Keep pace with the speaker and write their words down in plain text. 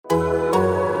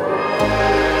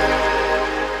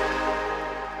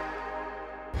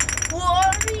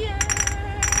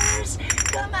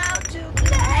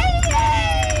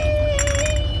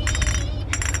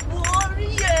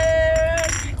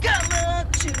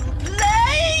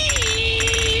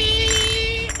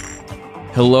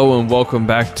Hello and welcome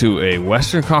back to a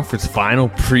Western Conference Final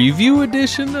Preview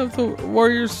edition of the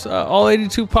Warriors All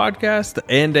 82 podcast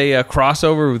and a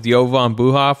crossover with Jovan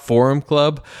Buha Forum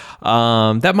Club.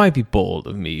 That might be bold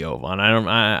of me, Jovan.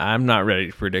 I'm not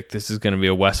ready to predict this is going to be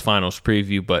a West Finals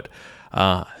preview, but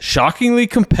shockingly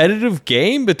competitive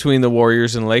game between the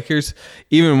Warriors and Lakers.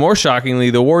 Even more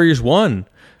shockingly, the Warriors won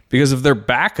because of their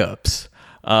backups.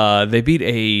 They beat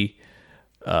a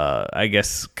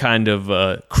kind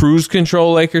of cruise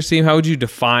control Lakers team. How would you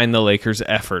define the Lakers'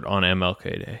 effort on MLK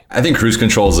Day? I think cruise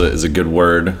control is a good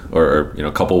word, or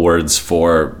a couple words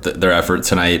for their effort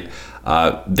tonight.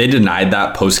 They denied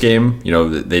that post game.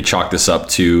 They chalked this up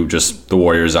to just the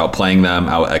Warriors outplaying them,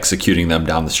 out executing them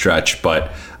down the stretch.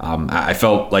 But I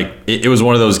felt like it was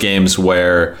one of those games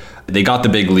where they got the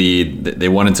big lead, they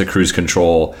went into cruise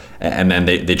control, and then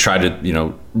they tried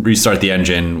to restart the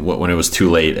engine when it was too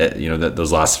late,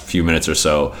 those last few minutes or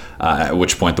so, at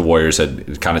which point the Warriors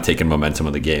had kind of taken momentum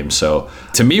of the game. So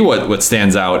to me, what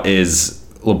stands out is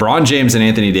LeBron James and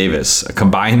Anthony Davis, a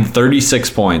combined 36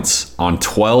 points on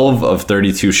 12 of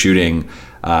 32 shooting,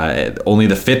 only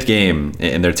the fifth game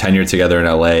in their tenure together in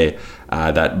LA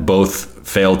that both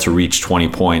failed to reach 20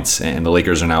 points, and the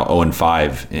Lakers are now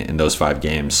 0-5 in those 5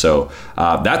 games. So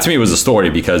that to me was a story,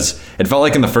 because it felt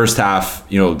like in the first half,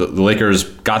 the Lakers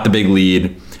got the big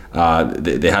lead.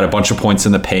 They had a bunch of points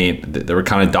in the paint. They were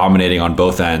kind of dominating on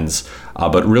both ends.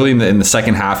 But really in the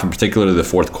second half, and particularly the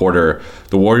fourth quarter,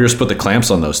 the Warriors put the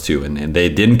clamps on those two, and they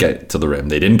didn't get to the rim.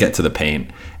 They didn't get to the paint.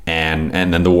 And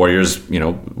then the Warriors,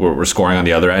 were scoring on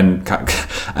the other end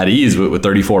at ease with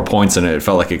 34 points, and it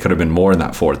felt like it could have been more in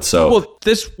that fourth. So,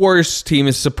 this Warriors team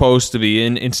is supposed to be,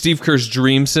 in Steve Kerr's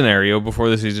dream scenario before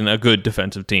the season, a good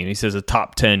defensive team. He says a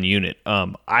top 10 unit.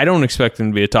 I don't expect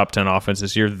them to be a top 10 offense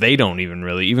this year. They don't even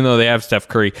really. Even though they have Steph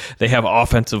Curry, they have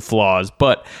offensive flaws.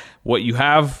 But what you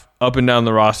have up and down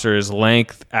the roster is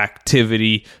length,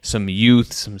 activity, some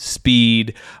youth, some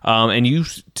speed. And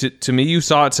to me, you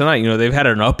saw it tonight. They've had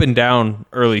an up and down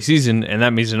early season, and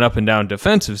that means an up and down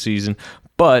defensive season.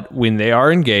 But when they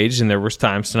are engaged, and there was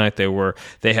times tonight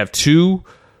they have two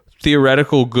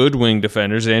theoretical good wing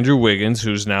defenders, Andrew Wiggins,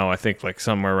 who's now I think like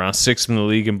somewhere around 6th in the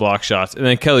league in block shots, and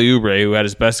then Kelly Oubre, who had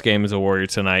his best game as a Warrior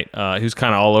tonight, who's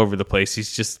kind of all over the place.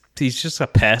 He's just a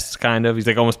pest, kind of. He's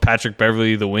like almost Patrick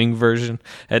Beverley, the wing version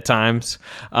at times.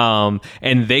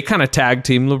 And they kind of tag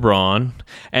team LeBron.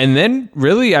 And then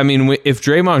really, if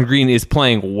Draymond Green is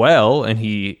playing well, and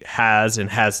he has and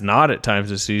has not at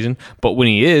times this season, but when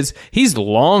he is, he's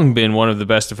long been one of the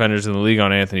best defenders in the league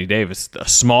on Anthony Davis. A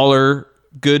smaller,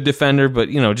 good defender, but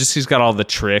he's got all the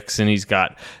tricks, and he's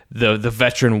got the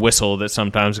veteran whistle that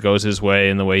sometimes goes his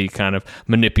way, and the way he kind of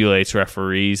manipulates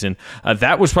referees. And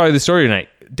that was probably the story tonight.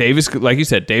 Davis, like you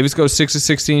said, Davis goes 6 of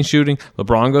 16 shooting.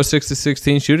 LeBron goes 6 of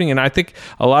 16 shooting, and I think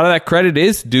a lot of that credit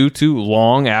is due to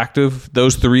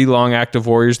those 3 long active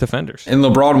Warriors defenders. And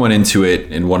LeBron went into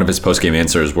it in one of his post-game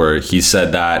answers where he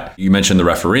said that, you mentioned the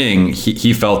refereeing,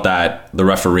 he felt that the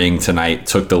refereeing tonight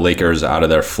took the Lakers out of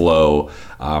their flow.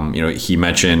 He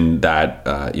mentioned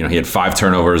that he had 5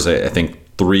 turnovers. I think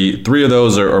three of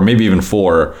those, or maybe even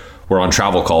 4, were on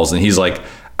travel calls, and he's like,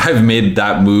 I've made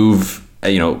that move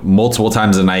multiple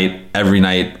times a night, every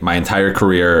night, my entire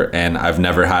career, and I've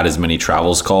never had as many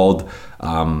travels called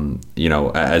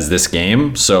as this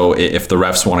game. So if the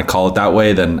refs want to call it that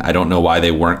way, then I don't know why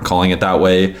they weren't calling it that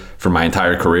way for my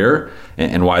entire career,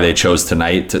 and why they chose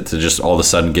tonight to just all of a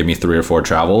sudden give me 3 or 4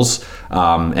 travels.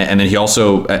 And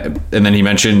then he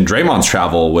mentioned Draymond's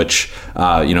travel, which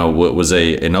was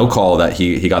a no call that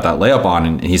he got that layup on,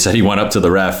 and he said he went up to the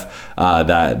ref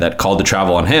that called the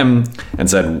travel on him and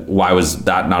said, why was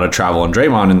that not a travel on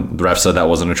Draymond? And the ref said that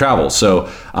wasn't a travel.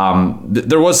 So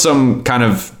there was some kind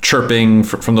of chirping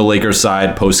from the Lakers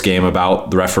side post game about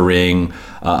the refereeing,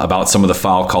 about some of the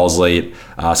foul calls late,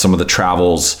 some of the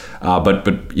travels. But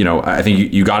I think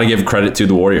you got to give credit to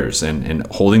the Warriors and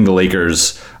holding the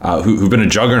Lakers, who've been a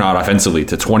juggernaut offensively,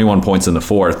 to 21 points in the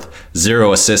fourth,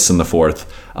 0 assists in the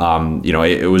fourth.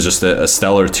 It was just a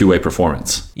stellar two-way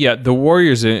performance. Yeah, the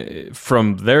Warriors,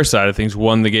 from their side of things,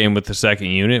 won the game with the second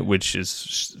unit, which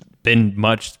has been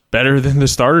much better than the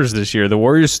starters this year. The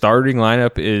Warriors starting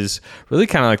lineup is really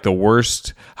kind of like the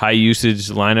worst high usage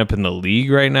lineup in the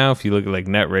league right now, if you look at like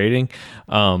net rating.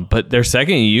 But their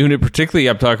second unit, particularly,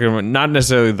 I'm talking about not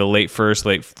necessarily the late first,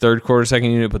 late third quarter second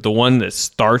unit, but the one that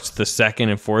starts the second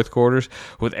and fourth quarters,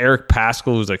 with Eric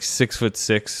Paschall, who's like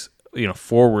 6'6",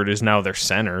 forward, is now their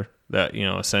center. That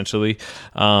essentially,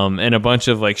 and a bunch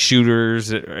of like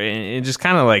shooters, and just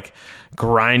kind of like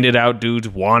grinded out dudes,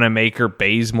 Wanamaker,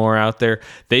 Bazemore out there.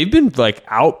 They've been like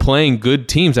outplaying good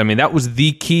teams. I mean, that was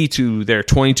the key to their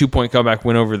 22-point comeback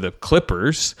win over the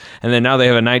Clippers. And then now they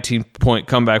have a 19-point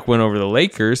comeback win over the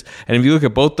Lakers. And if you look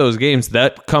at both those games,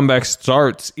 that comeback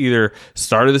starts either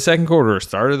start of the second quarter or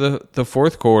start of the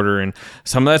fourth quarter. And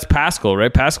some of that's Pascal,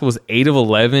 right? Pascal was 8 of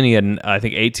 11. He had, I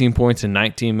think, 18 points in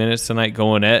 19 minutes tonight,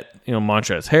 going at,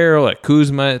 Montrezl Harrell, at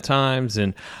Kuzma at times.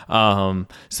 And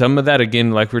some of that,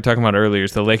 again, like we were talking about earlier,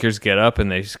 is the Lakers get up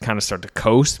and they kind of start to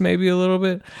coast maybe a little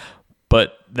bit.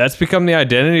 But that's become the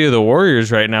identity of the Warriors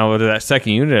right now, with that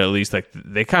second unit at least. Like,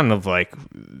 they kind of like,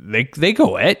 they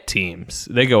go at teams.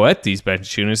 They go at these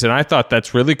bench units. And I thought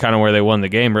that's really kind of where they won the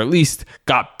game, or at least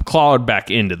got clawed back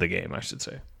into the game, I should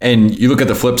say. And you look at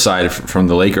the flip side from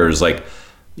the Lakers, like,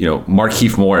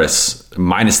 Markieff Morris,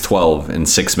 minus 12 in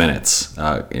 6 minutes.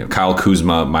 Kyle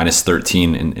Kuzma, minus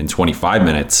 13 in 25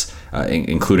 minutes,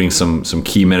 including some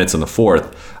key minutes in the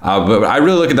fourth. But I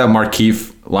really look at that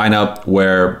Markieff lineup,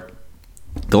 where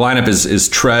the lineup is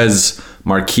Trez,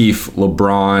 Markieff,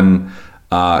 LeBron,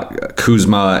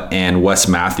 Kuzma, and Wes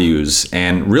Matthews.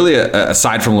 And really,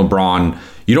 aside from LeBron,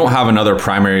 you don't have another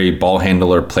primary ball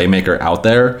handler playmaker out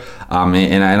there.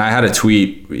 And I had a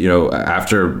tweet,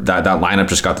 after that lineup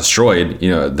just got destroyed,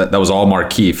 that was all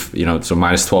Markieff, so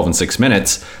minus 12 in 6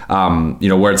 minutes,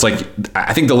 where it's like,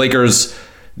 I think the Lakers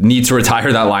need to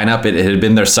retire that lineup. It had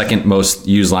been their second most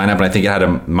used lineup, and I think it had a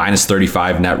minus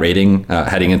 35 net rating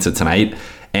heading into tonight.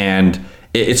 And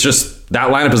it's just, that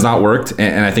lineup has not worked.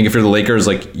 And I think if you're the Lakers,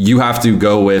 like, you have to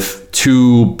go with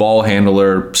 2 ball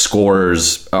handler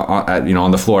scorers,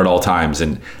 on the floor at all times.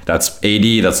 And that's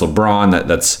AD, that's LeBron,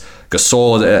 that's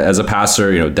Gasol as a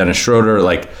passer, Dennis Schroeder,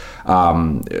 like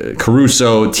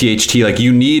Caruso, THT. Like,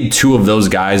 you need 2 of those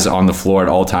guys on the floor at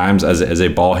all times as a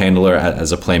ball handler,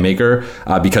 as a playmaker,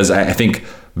 because I think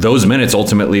those minutes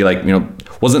ultimately,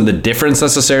 wasn't the difference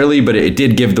necessarily, but it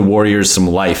did give the Warriors some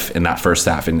life in that first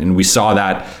half. And we saw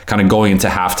that kind of going into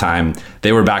halftime.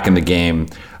 They were back in the game.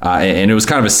 And it was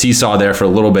kind of a seesaw there for a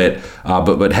little bit.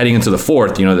 But heading into the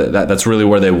fourth, that's really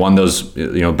where they won those,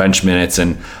 bench minutes.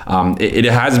 And it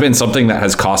has been something that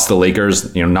has cost the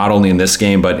Lakers, not only in this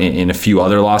game, but in a few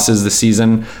other losses this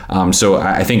season. So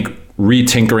I think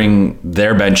retinkering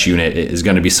their bench unit is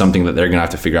going to be something that they're going to have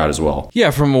to figure out as well.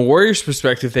 Yeah, from a Warriors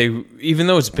perspective, even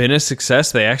though it's been a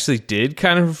success, they actually did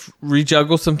kind of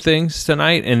rejuggle some things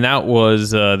tonight, and that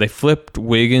was they flipped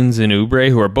Wiggins and Oubre,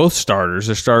 who are both starters.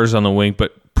 They're starters on the wing,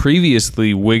 but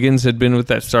previously Wiggins had been with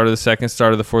that start of the second,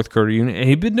 start of the fourth quarter unit, and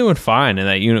he'd been doing fine, and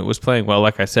that unit was playing well,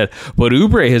 like I said. But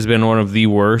Oubre has been one of the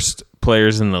worst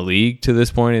players in the league to this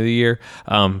point of the year,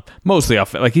 mostly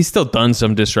off. Like, he's still done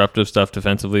some disruptive stuff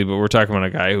defensively, but we're talking about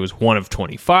a guy who was 1 of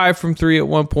 25 from 3 at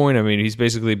one point. I mean, he's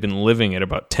basically been living at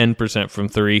about 10% from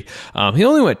 3. He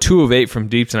only went 2 of 8 from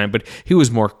deep tonight, but he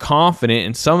was more confident,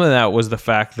 and some of that was the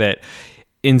fact that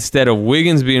instead of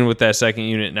Wiggins being with that second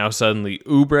unit, now suddenly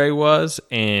Oubre was,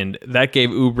 and that gave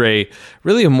Oubre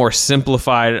really a more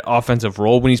simplified offensive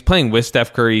role. When he's playing with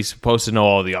Steph Curry, he's supposed to know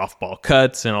all the off-ball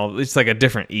cuts and all. It's like a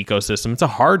different ecosystem. It's a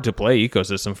hard-to-play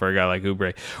ecosystem for a guy like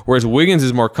Oubre, whereas Wiggins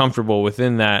is more comfortable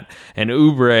within that, and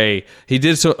Oubre, he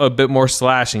did a bit more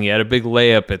slashing. He had a big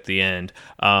layup at the end.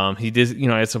 He did,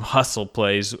 had some hustle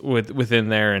plays within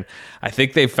there, and I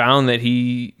think they found that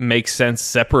he makes sense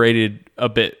separated a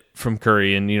bit from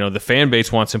Curry, and the fan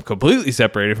base wants him completely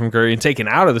separated from Curry and taken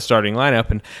out of the starting lineup,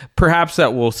 and perhaps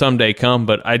that will someday come,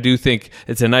 but I do think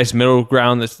it's a nice middle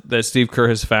ground that Steve Kerr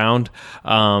has found,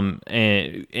 and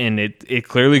it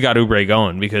clearly got Oubre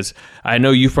going, because I know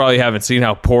you probably haven't seen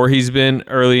how poor he's been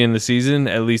early in the season,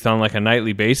 at least on like a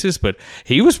nightly basis, but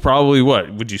he was probably,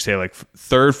 what would you say, like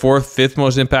 3rd, 4th, 5th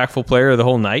most impactful player of the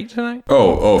whole night tonight?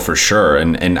 Oh, for sure.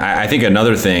 And I think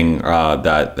another thing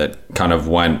that kind of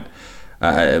went,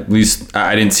 at least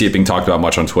I didn't see it being talked about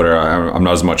much on Twitter. I'm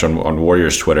not as much on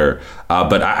Warriors Twitter,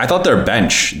 but I thought their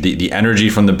bench, the energy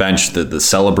from the bench, the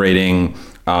celebrating,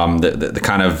 the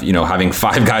kind of having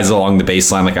 5 guys along the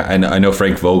baseline. Like I know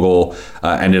Frank Vogel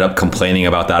ended up complaining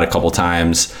about that a couple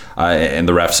times, and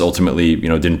the refs ultimately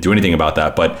didn't do anything about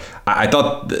that. But I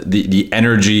thought the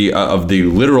energy of the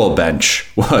literal bench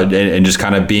and just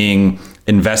kind of being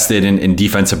invested in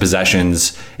defensive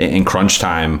possessions in crunch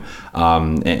time,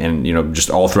 and just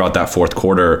all throughout that fourth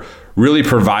quarter really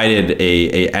provided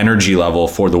a energy level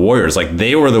for the Warriors. Like,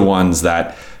 they were the ones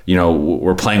that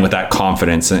were playing with that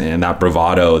confidence and that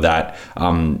bravado that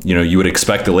you would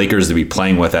expect the Lakers to be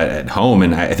playing with at home.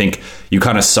 And I think you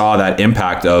kind of saw that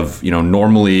impact of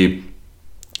normally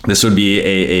this would be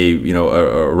a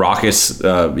raucous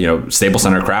Staples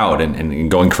Center crowd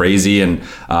and going crazy, and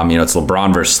it's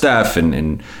LeBron versus Steph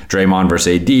and Draymond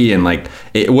versus AD, and like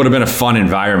it would have been a fun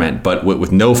environment, but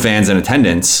with no fans in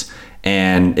attendance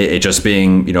and it just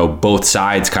being both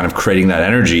sides kind of creating that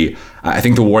energy, I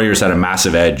think the Warriors had a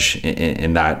massive edge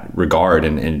in that regard,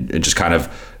 and it just kind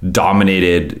of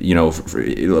dominated.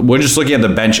 We're just looking at the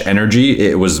bench energy.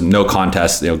 It was no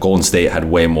contest. Golden State had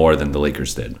way more than the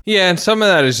Lakers did. Yeah, and some of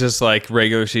that is just like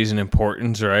regular season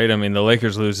importance, right? I mean, the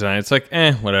Lakers lose tonight. It's like,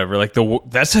 whatever. Like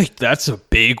that's a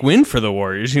big win for the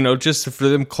Warriors. Just for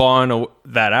them clawing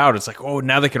that out. It's like,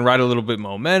 now they can ride a little bit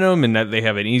momentum, and that they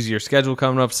have an easier schedule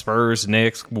coming up. Spurs,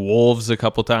 Knicks, Wolves a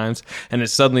couple times, and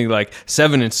it's suddenly like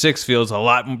 7-6 feels a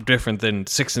lot different than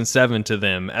 6-7 to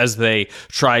them as they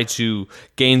try to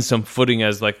gain some footing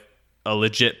as like a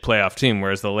legit playoff team,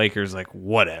 whereas the Lakers like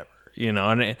whatever,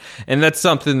 and that's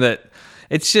something that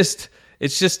it's just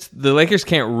the Lakers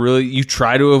can't really. You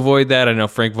try to avoid that. I know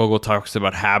Frank Vogel talks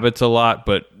about habits a lot,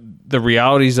 but the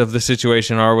realities of the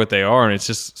situation are what they are, and it's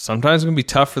just sometimes going to be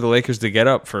tough for the Lakers to get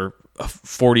up for a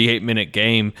 48-minute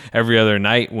game every other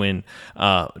night when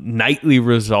nightly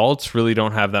results really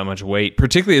don't have that much weight,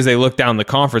 particularly as they look down the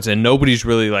conference and nobody's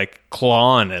really like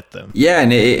clawing at them. Yeah,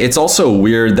 and it's also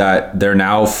weird that they're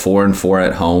now 4-4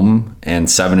 at home and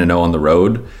 7-0 on the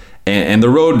road. And the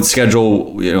road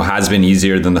schedule, has been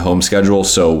easier than the home schedule.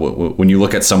 So when you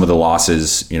look at some of the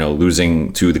losses,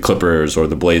 losing to the Clippers or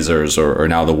the Blazers or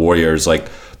now the Warriors, like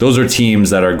those are teams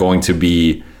that are going to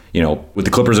be, with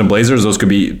the Clippers and Blazers, those could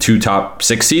be 2 top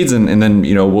 6 seeds. And then,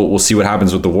 we'll see what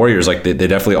happens with the Warriors. Like they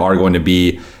definitely are going to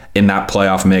be in that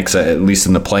playoff mix, at least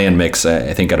in the play-in mix,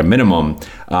 I think at a minimum.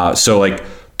 So like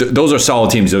those are solid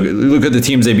teams. Look at the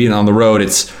teams they beat on the road.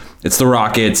 It's the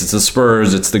Rockets, it's the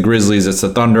Spurs, it's the Grizzlies, it's the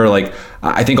Thunder. Like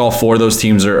I think all 4 of those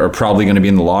teams are probably going to be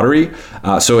in the lottery.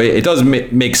 So it does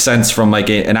make sense from like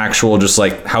an actual just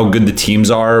like how good the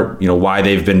teams are, why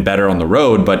they've been better on the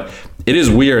road. But it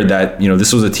is weird that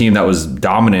this was a team that was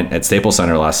dominant at Staples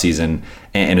Center last season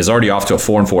and is already off to a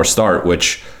 4-4 start.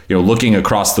 Which looking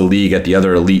across the league at the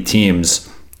other elite teams.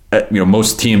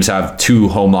 Most teams have 2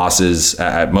 home losses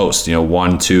at most.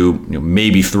 1, 2,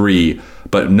 maybe 3.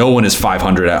 But no one is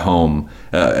 500 at home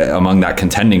among that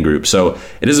contending group. So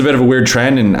it is a bit of a weird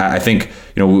trend, and I think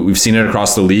we've seen it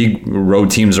across the league.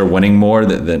 Road teams are winning more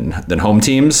than home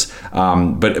teams,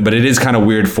 but it is kind of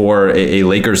weird for a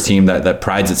Lakers team that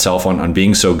prides itself on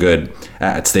being so good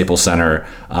at Staples Center.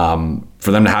 For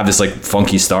them to have this like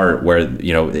funky start where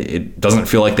it doesn't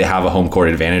feel like they have a home court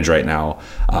advantage right now,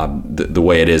 the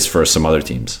way it is for some other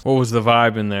teams. What was the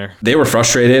vibe in there? They were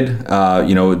frustrated.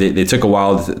 They took a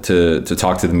while to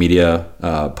talk to the media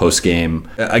post game.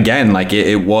 Again, like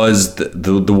it was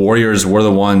the Warriors were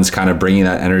the ones kind of bringing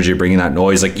that energy, bringing that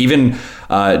noise. Like even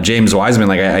James Wiseman,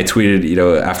 like I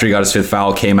tweeted, after he got his 5th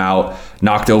foul, came out,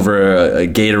 knocked over a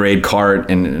Gatorade cart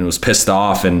and was pissed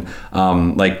off, and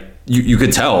You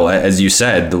could tell, as you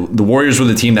said, the Warriors were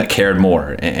the team that cared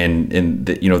more, and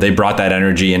they brought that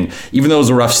energy. And even though it was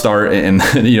a rough start, and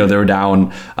they were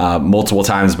down multiple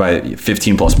times by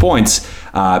 15 plus points,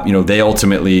 they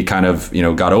ultimately kind of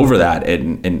got over that.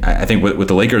 And I think with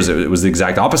the Lakers, it was the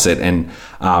exact opposite. And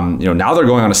now they're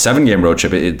going on a 7-game road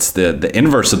trip. It's the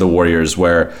inverse of the Warriors,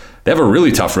 where they have a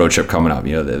really tough road trip coming up.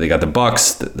 They got the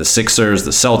Bucks, the Sixers,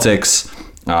 the Celtics.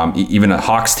 Even a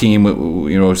Hawks team,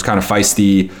 was kind of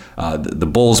feisty. The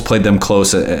Bulls played them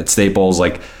close at Staples.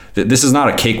 Like this is not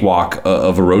a cakewalk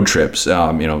of a road trip.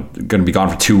 Going to be gone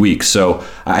for 2 weeks. So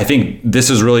I think this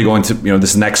is really going to,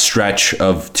 this next stretch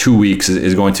of 2 weeks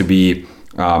is going to be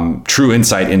true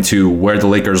insight into where the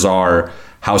Lakers are,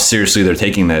 how seriously they're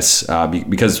taking this,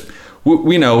 because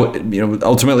we know,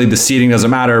 ultimately the seeding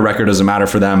doesn't matter, record doesn't matter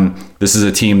for them. This is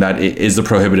a team that is the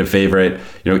prohibitive favorite.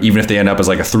 Even if they end up as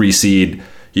like a 3 seed,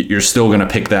 you're still going to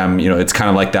pick them. It's kind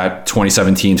of like that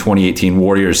 2017, 2018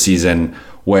 Warriors season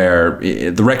where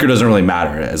the record doesn't really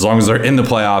matter. As long as they're in the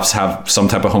playoffs, have some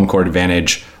type of home court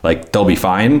advantage, like they'll be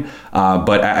fine.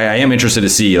 But I am interested to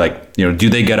see, like, do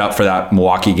they get up for that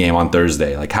Milwaukee game on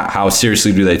Thursday? Like how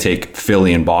seriously do they take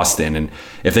Philly and Boston? And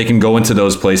if they can go into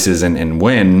those places and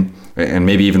win, and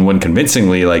maybe even win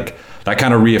convincingly, like that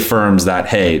kind of reaffirms that,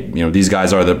 hey, these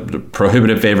guys are the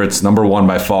prohibitive favorites, number 1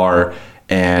 by far.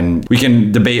 And we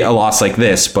can debate a loss like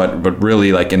this, but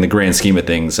really, like in the grand scheme of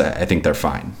things, I think they're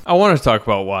fine. I want to talk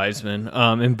about Wiseman.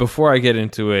 And before I get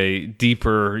into a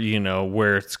deeper,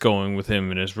 where it's going with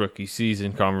him in his rookie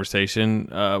season conversation,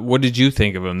 what did you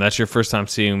think of him? That's your first time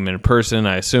seeing him in person.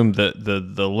 I assume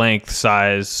the length,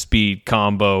 size, speed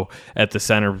combo at the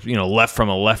center, left from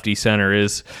a lefty center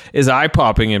is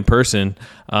eye-popping in person.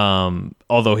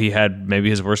 Although he had maybe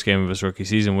his worst game of his rookie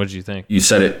season. What did you think? You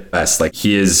said it best. Like,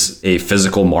 he is a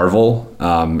physical marvel.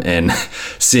 And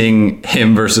seeing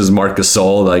him versus Marc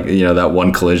Gasol, like, you know, that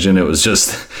one collision, it was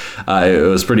just, it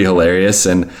was pretty hilarious.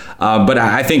 And, but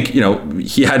I think, you know,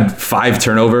 he had 5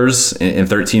 turnovers in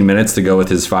 13 minutes to go with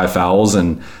his 5 fouls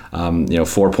and, you know,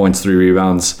 4 points, 3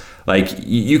 rebounds. Like,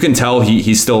 you can tell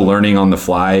he's still learning on the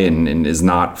fly and is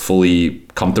not fully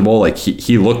comfortable. Like,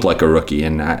 he looked like a rookie.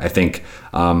 And I think,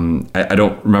 I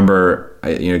don't remember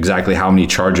exactly how many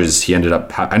charges he ended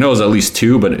up. I know it was at least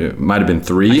 2, but it might have been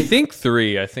 3. I think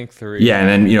three. Yeah, and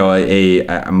then, you know,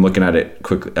 I'm looking at it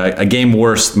quickly. A game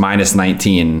worst minus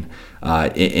 19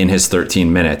 in his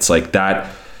 13 minutes. Like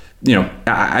that. You know,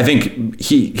 I think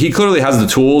he clearly has the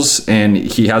tools and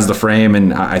he has the frame,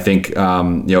 and I think you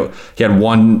know, he had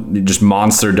one just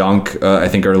monster dunk I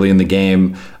think early in the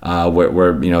game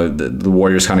where you know the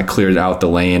Warriors kind of cleared out the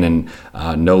lane and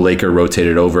no Laker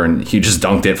rotated over, and he just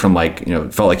dunked it from, like, you know,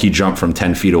 it felt like he jumped from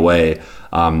 10 feet away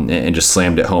and just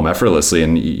slammed it home effortlessly.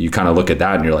 And you kind of look at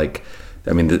that and you're like,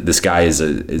 I mean, this guy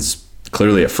is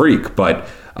clearly a freak, but.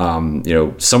 You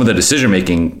know, some of the decision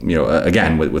making, you know,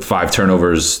 again, with 5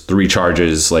 turnovers, 3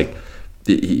 charges, like,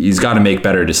 he's got to make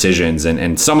better decisions.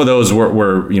 And some of those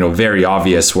were, you know, very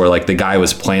obvious, where, like, the guy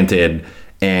was planted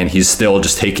and he's still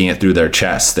just taking it through their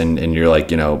chest. And you're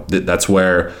like, you know, that's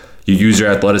where you use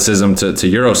your athleticism to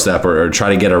Euro step or try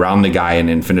to get around the guy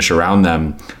and finish around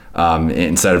them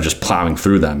instead of just plowing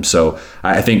through them. So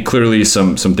I think clearly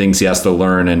some things he has to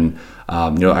learn. And,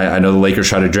 you know, I know the Lakers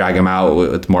try to drag him out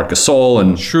with Marc Gasol,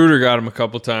 and Schroeder got him a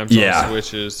couple times on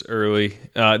switches early.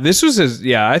 This was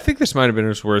I think this might have been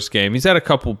his worst game. He's had a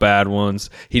couple bad ones.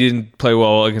 He didn't play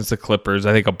well against the Clippers.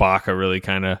 I think Ibaka really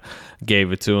kind of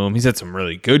gave it to him. He's had some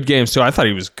really good games too. I thought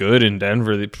he was good in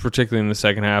Denver, particularly in the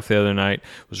second half the other night.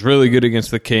 Was really good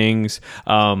against the Kings.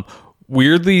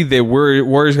 Weirdly,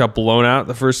 Warriors got blown out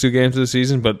the first 2 games of the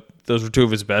season, but those were 2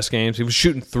 of his best games. He was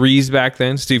shooting threes back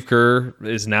then. Steve Kerr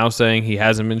is now saying he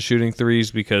hasn't been shooting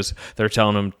threes because they're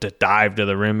telling him to dive to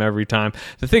the rim every time.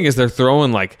 The thing is, they're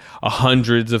throwing like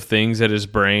hundreds of things at his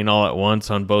brain all at once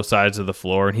on both sides of the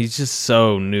floor, and he's just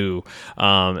so new.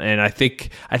 And I think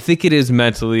it is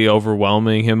mentally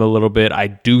overwhelming him a little bit. I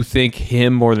do think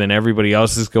him more than everybody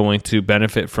else is going to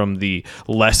benefit from the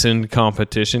lessened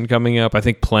competition coming up. I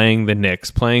think playing the Knicks,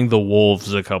 playing the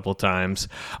Wolves a couple times,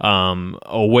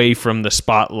 away from the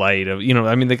spotlight of, you know,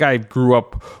 I mean, the guy grew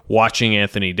up watching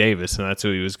Anthony Davis, and that's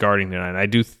who he was guarding tonight. I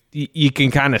do you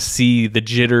can kind of see the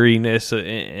jitteriness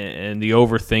and the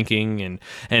overthinking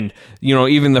and you know,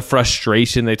 even the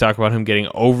frustration. They talk about him getting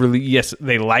overly, yes,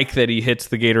 they like that he hits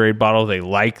the Gatorade bottle, they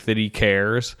like that he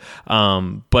cares,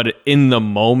 but in the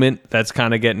moment that's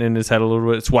kind of getting in his head a little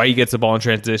bit. It's why he gets the ball in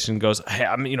transition, goes, hey,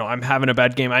 I'm having a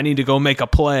bad game, I need to go make a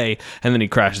play, and then he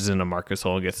crashes into Marc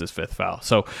Gasol and gets his 5th foul.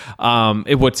 So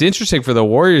what's interesting for the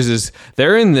Warriors is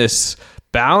they're in this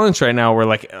balance right now where,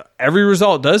 like, every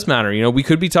result does matter. You know, we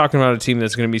could be talking about a team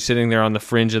that's going to be sitting there on the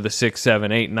fringe of the 6,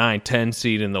 7, 8, 9, 10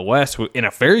 seed in the West, in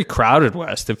a very crowded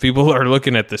West, if people are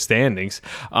looking at the standings,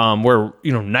 where,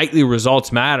 you know, nightly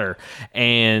results matter.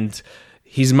 And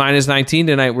he's minus 19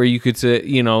 tonight, where you could say,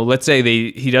 you know, let's say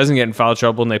he doesn't get in foul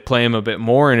trouble and they play him a bit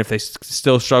more, and if they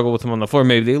still struggle with him on the floor,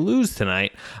 maybe they lose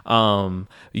tonight.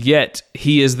 Yet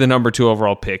he is the number 2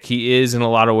 overall pick. He is, in a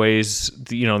lot of ways,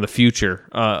 you know, the future,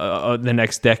 the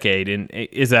next decade. And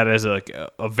is that as a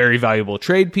very valuable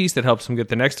trade piece that helps him get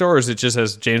the next door, or is it just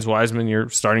as James Wiseman, your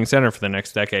starting center for the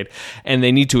next decade? And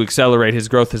they need to accelerate his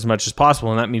growth as much as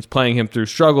possible, and that means playing him through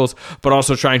struggles, but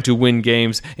also trying to win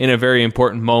games in a very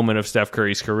important moment of Steph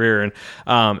Curry's career. And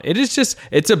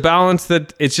it's a balance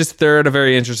that they're at a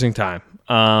very interesting time.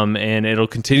 And it'll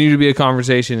continue to be a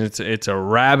conversation. It's a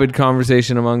rabid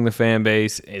conversation among the fan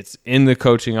base. It's in the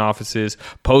coaching offices.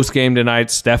 Post game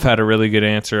tonight, Steph had a really good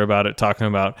answer about it, talking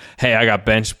about, hey, I got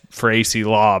benched for AC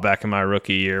Law back in my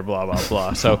rookie year, blah, blah,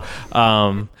 blah. So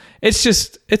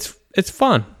it's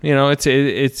fun. You know,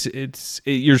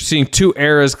 you're seeing 2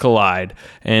 eras collide,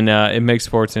 and it makes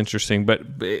sports interesting. But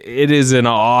it is an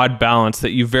odd balance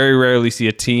that you very rarely see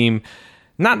a team,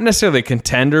 not necessarily a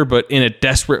contender, but in a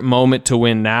desperate moment to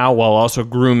win now, while also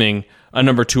grooming a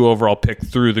number 2 overall pick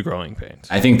through the growing pains.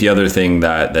 I think the other thing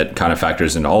that kind of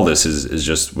factors into all this is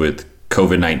just with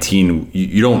COVID-19,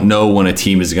 you don't know when a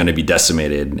team is going to be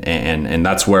decimated, and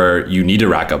that's where you need to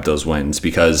rack up those wins,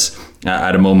 because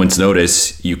at a moment's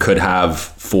notice you could have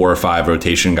 4 or 5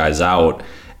 rotation guys out.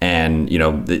 And, you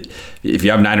know, if you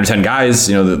have 9 or 10 guys,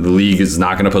 you know, the league is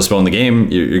not going to postpone the game.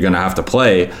 You're going to have to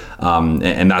play.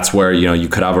 And that's where, you know, you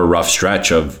could have a rough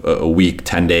stretch of a week,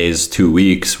 10 days, 2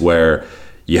 weeks, where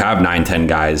you have 9-10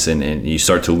 guys and you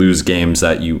start to lose games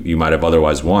that you might have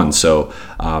otherwise won. So,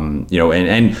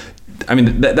 and I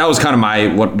mean, that was kind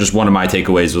of just one of my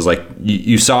takeaways was like,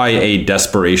 you saw a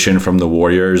desperation from the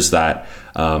Warriors that,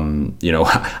 I'm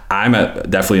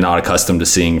definitely not accustomed to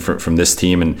seeing from this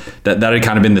team. And that had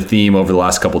kind of been the theme over the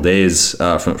last couple of days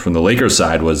from the Lakers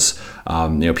side was,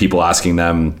 people asking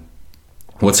them,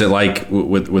 what's it like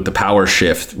with the power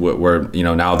shift where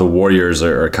now the Warriors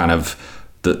are kind of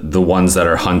the ones that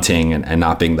are hunting and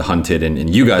not being the hunted,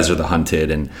 and you guys are the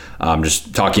hunted, and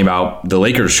just talking about the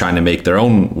Lakers trying to make their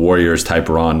own Warriors type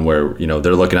run where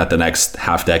they're looking at the next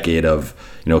half decade of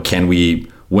can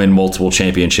we win multiple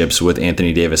championships with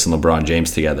Anthony Davis and LeBron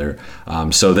James together.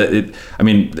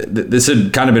 This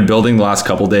had kind of been building the last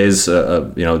couple days,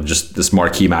 just this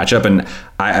marquee matchup. And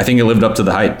I think it lived up to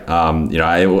the hype.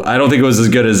 I don't think it was as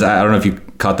good as, I don't know if you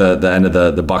caught the end of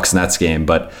the Bucks Nets game,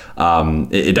 but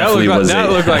it definitely was. That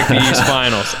looked like the East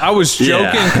Finals. I was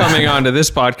joking coming onto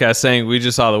this podcast saying we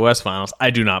just saw the West Finals. I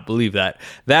do not believe that.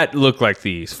 That looked like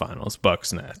the East Finals,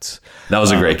 Bucks Nets. That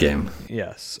was a great game.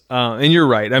 Yes. And you're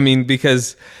right. I mean,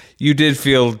 because you did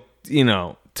feel,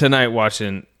 tonight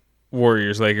watching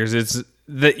Warriors Lakers, it's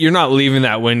that you're not leaving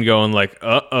that win going like,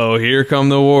 uh-oh, here come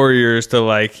the Warriors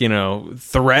to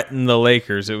threaten the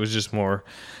Lakers. It was just more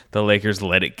the Lakers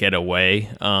let it get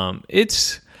away.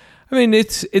 It's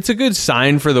a good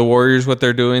sign for the Warriors what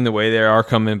they're doing, the way they are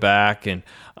coming back, and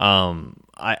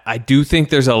I do think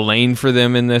there's a lane for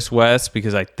them in this West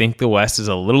because I think the West is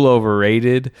a little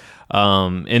overrated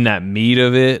in that meat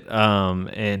of it.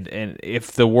 And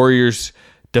if the Warriors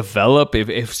develop,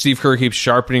 if Steve Kerr keeps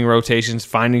sharpening rotations,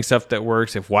 finding stuff that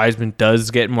works, if Wiseman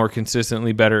does get more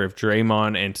consistently better, if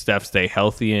Draymond and Steph stay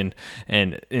healthy and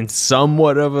in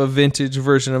somewhat of a vintage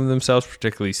version of themselves,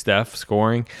 particularly Steph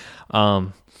scoring,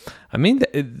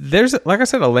 there's, like I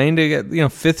said, a lane to get,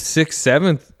 5th,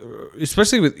 6th, 7th,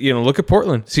 especially with, look at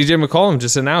Portland. CJ McCollum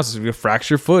just announced he's going to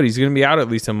fracture foot. He's going to be out at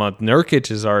least a month. Nurkic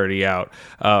is already out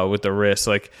with the wrist.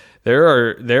 Like there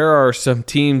are some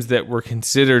teams that were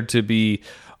considered to be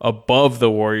above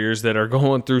the Warriors that are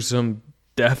going through some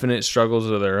definite struggles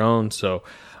of their own. So,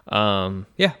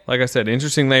 like I said,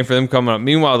 interesting lane for them coming up.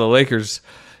 Meanwhile, the Lakers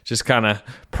just kind of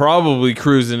probably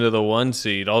cruise into the 1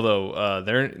 seed. Although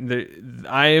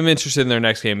I am interested in their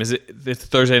next game. It's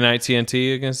Thursday night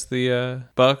TNT against the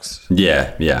Bucks?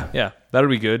 Yeah. That'll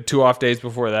be good. 2 off days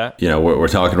before that. We're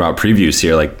talking about previews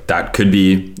here. Like that could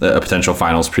be a potential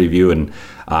finals preview, and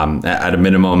at a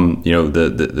minimum,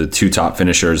 the 2 top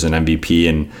finishers in MVP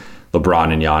and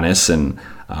LeBron and Giannis, and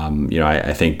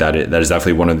I think that is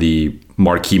definitely one of the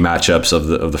marquee matchups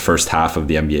of the first half of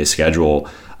the NBA schedule,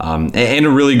 and a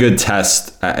really good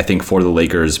test, I think, for the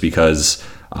Lakers because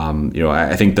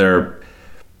I think they're,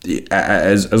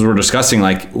 as we're discussing,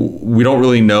 like we don't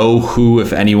really know who,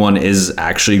 if anyone, is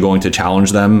actually going to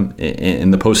challenge them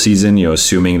in the postseason.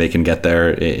 Assuming they can get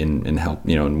there in help,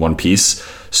 in one piece.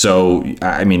 So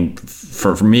I mean,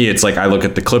 for me, it's like I look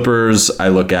at the Clippers, I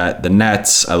look at the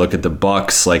Nets, I look at the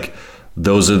Bucks. Like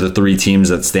those are the 3 teams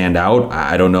that stand out.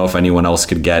 I don't know if anyone else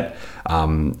could get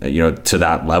to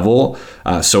that level.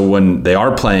 So when they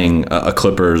are playing a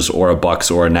Clippers or a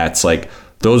Bucks or a Nets, like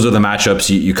those are the matchups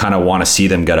you kind of want to see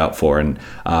them get up for. And,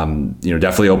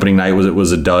 definitely opening night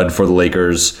was a dud for the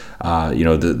Lakers.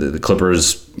 The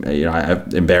Clippers, I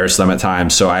embarrassed them at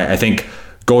times. So I think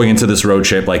going into this road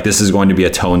trip, like this is going to be a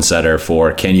tone setter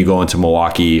for, can you go into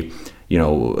Milwaukee,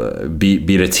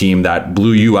 beat a team that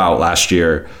blew you out last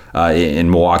year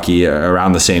in Milwaukee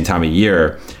around the same time of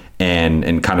year,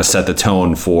 and kind of set the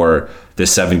tone for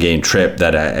this 7-game trip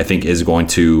that I think is going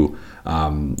to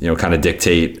kind of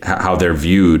dictate how they're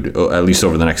viewed, at least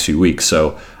over the next few weeks.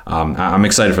 So I'm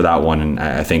excited for that one, and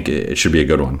I think it should be a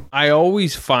good one. I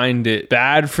always find it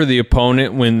bad for the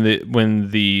opponent when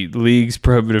the league's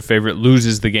prohibitive favorite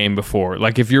loses the game before.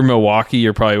 Like if you're Milwaukee,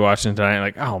 you're probably watching tonight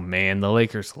like, oh man, the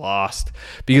Lakers lost,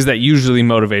 because that usually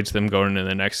motivates them going into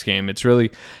the next game. It's really,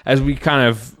 as we kind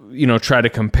of try to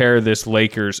compare this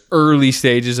Lakers early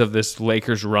stages of this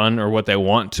Lakers run, or what they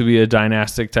want to be a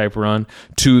dynastic type run,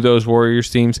 to those Warriors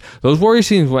teams. Those Warriors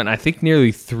teams went, I think,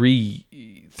 nearly three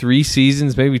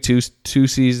seasons, maybe two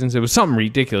seasons. It was something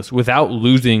ridiculous without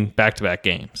losing back-to-back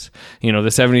games. The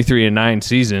 73-9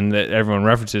 season that everyone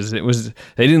references,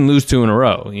 they didn't lose 2 in a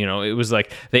row. It was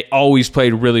like they always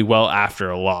played really well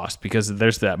after a loss because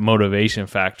there's that motivation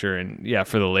factor. And yeah,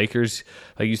 for the Lakers,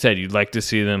 like you said, you'd like to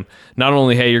see them not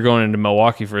only, hey, you're going into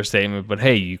Milwaukee for a statement, but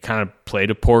hey, you kind of played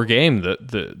a poor game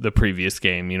the previous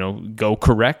game. Go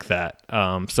correct that.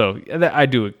 So I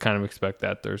do kind of expect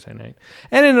that Thursday night.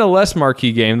 And in a less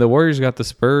marquee game, the Warriors got the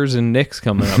Spurs and Knicks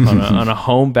coming up on a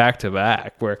home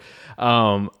back-to-back where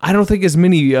I don't think as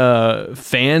many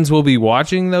fans will be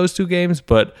watching those two games,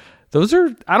 but those are,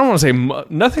 I don't want to say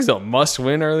nothing's a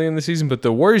must-win early in the season, but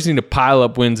the Warriors need to pile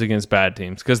up wins against bad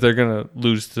teams because they're going to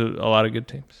lose to a lot of good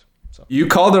teams. So. You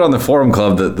called it on the Forum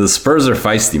Club that the Spurs are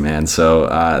feisty, man. So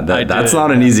that's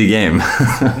not an easy game.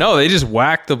 No, they just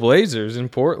whacked the Blazers in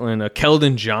Portland.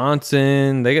 Keldon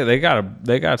Johnson. They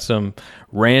got some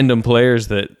random players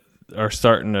that are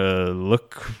starting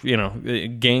to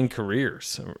gain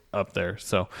careers up there.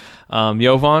 So,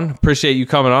 Jovan, appreciate you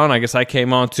coming on. I guess I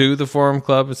came on to the Forum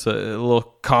Club. It's a little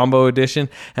combo edition.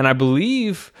 And I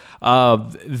believe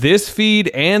this feed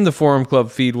and the Forum Club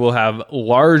feed will have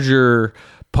larger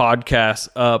podcasts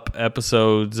up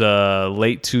episodes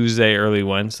late Tuesday, early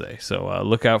Wednesday. So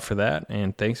look out for that.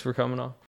 And thanks for coming on.